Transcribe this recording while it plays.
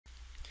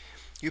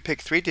You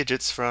pick 3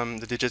 digits from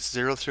the digits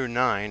 0 through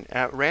 9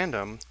 at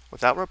random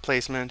without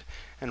replacement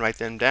and write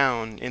them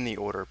down in the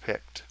order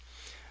picked.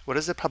 What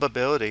is the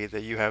probability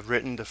that you have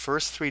written the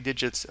first 3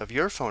 digits of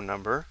your phone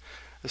number?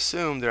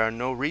 Assume there are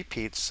no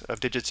repeats of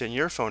digits in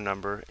your phone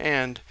number,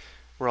 and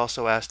we're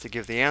also asked to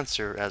give the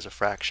answer as a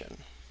fraction.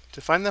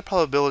 To find the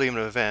probability of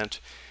an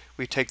event,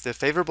 we take the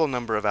favorable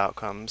number of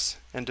outcomes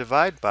and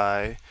divide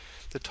by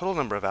the total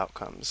number of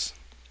outcomes.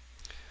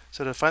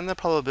 So to find the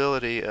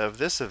probability of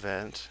this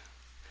event,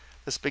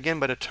 let's begin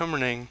by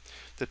determining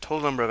the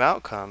total number of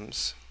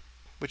outcomes,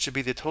 which would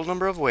be the total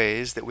number of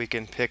ways that we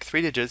can pick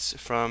 3 digits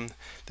from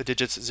the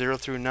digits 0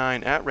 through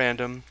 9 at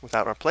random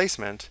without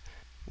replacement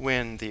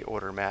when the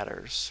order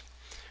matters.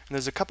 And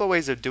there's a couple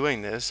ways of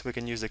doing this. We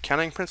can use the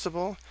counting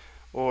principle,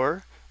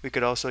 or we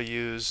could also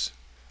use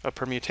a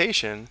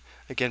permutation,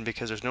 again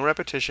because there's no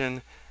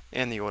repetition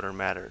and the order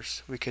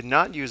matters. We could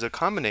not use a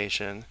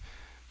combination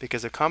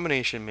because a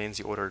combination means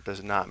the order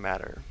does not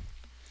matter.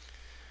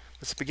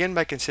 Let's begin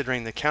by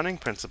considering the counting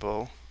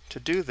principle. To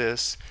do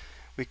this,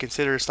 we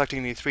consider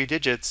selecting the 3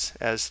 digits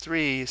as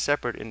 3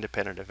 separate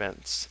independent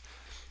events.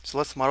 So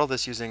let's model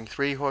this using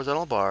 3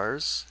 horizontal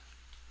bars.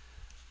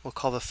 We'll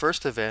call the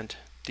first event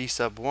d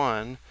sub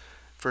 1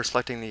 for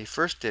selecting the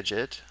first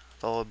digit,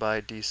 followed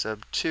by d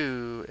sub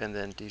 2 and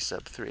then d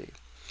sub 3.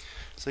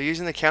 So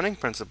using the counting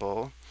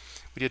principle,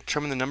 we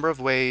determine the number of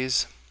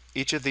ways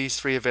each of these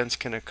 3 events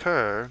can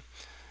occur,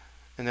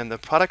 and then the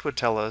product would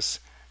tell us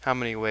how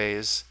many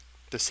ways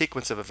the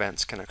sequence of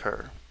events can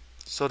occur.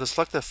 So to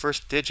select the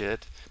first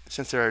digit,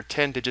 since there are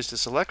 10 digits to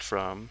select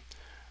from,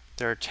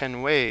 there are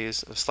 10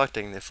 ways of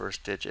selecting the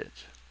first digit.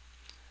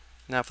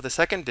 Now for the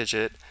second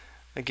digit,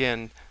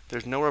 again,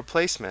 there's no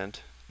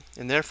replacement,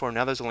 and therefore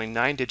now there's only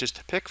 9 digits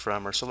to pick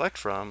from or select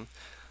from,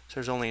 so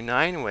there's only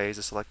 9 ways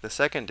to select the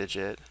second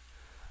digit,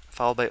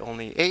 followed by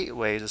only 8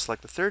 ways to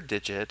select the third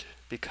digit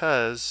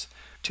because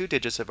 2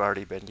 digits have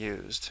already been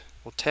used.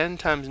 Well, 10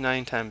 times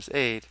 9 times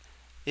 8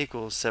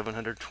 equals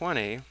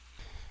 720,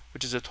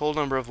 which is the total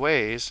number of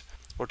ways,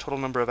 or total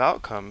number of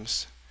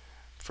outcomes,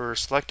 for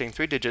selecting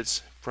 3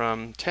 digits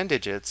from 10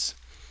 digits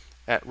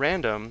at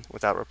random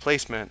without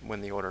replacement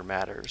when the order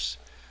matters.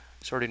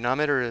 So our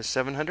denominator is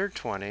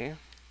 720.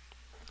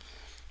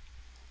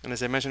 And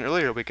as I mentioned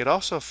earlier, we could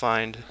also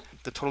find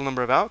the total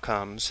number of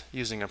outcomes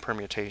using a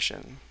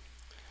permutation.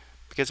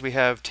 Because we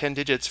have 10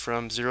 digits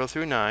from 0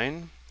 through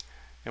 9,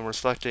 and we're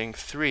selecting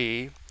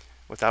 3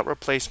 without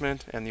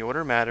replacement and the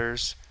order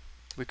matters,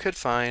 we could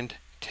find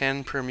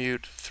 10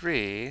 permute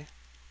 3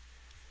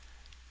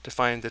 to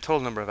find the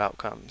total number of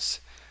outcomes.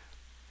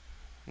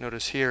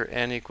 Notice here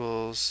n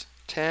equals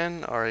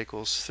 10, r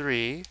equals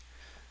 3.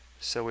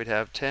 So we'd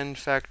have 10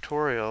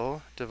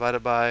 factorial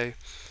divided by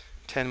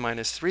 10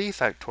 minus 3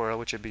 factorial,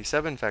 which would be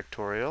 7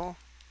 factorial.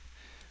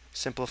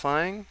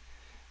 Simplifying,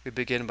 we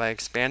begin by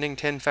expanding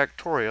 10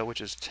 factorial, which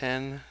is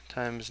 10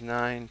 times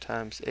 9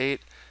 times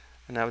 8.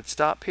 And I would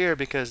stop here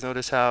because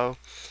notice how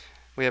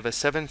we have a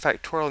 7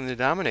 factorial in the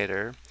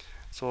denominator.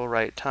 So we'll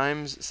write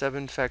times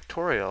 7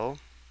 factorial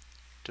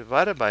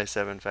divided by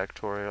 7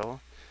 factorial.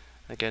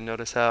 Again,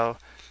 notice how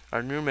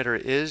our numerator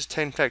is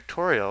 10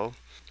 factorial.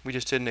 We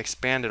just didn't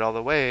expand it all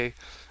the way.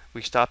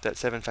 We stopped at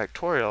 7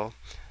 factorial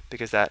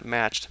because that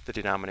matched the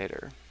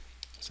denominator.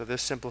 So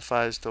this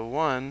simplifies to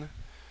 1.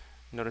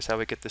 Notice how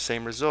we get the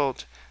same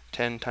result.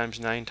 10 times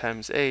 9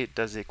 times 8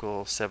 does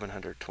equal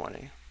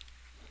 720.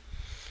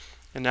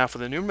 And now for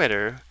the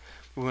numerator,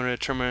 we want to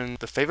determine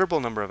the favorable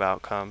number of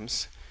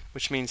outcomes,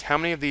 which means how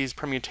many of these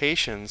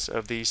permutations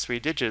of these 3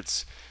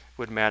 digits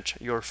would match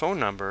your phone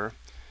number,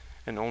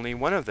 and only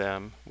one of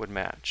them would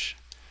match.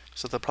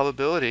 So the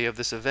probability of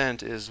this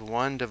event is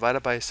 1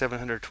 divided by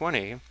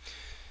 720,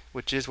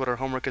 which is what our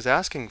homework is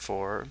asking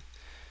for.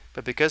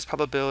 But because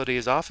probability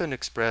is often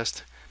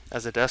expressed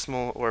as a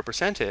decimal or a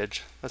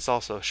percentage, let's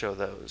also show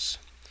those.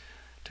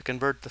 To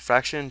convert the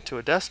fraction to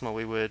a decimal,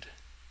 we would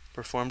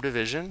perform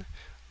division.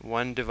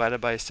 1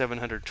 divided by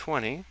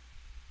 720.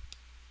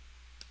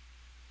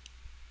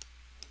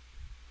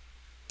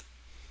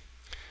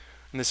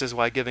 And this is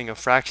why giving a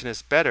fraction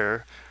is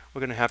better. We're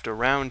going to have to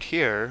round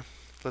here.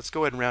 Let's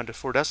go ahead and round to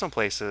 4 decimal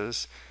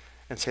places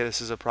and say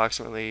this is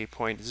approximately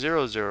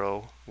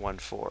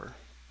 0.0014.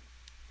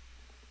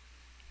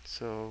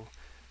 So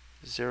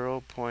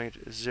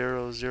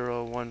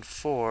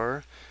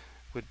 0.0014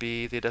 would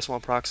be the decimal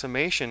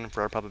approximation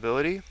for our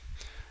probability.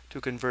 To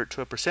convert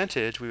to a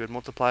percentage, we would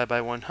multiply by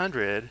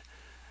 100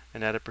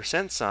 and add a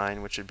percent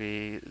sign, which would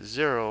be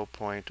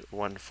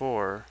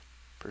 0.14%.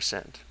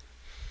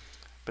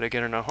 But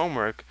again, in our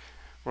homework,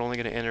 we're only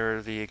going to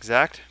enter the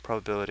exact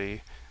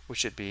probability, which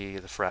should be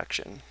the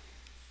fraction.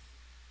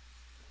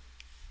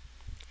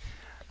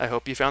 I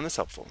hope you found this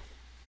helpful.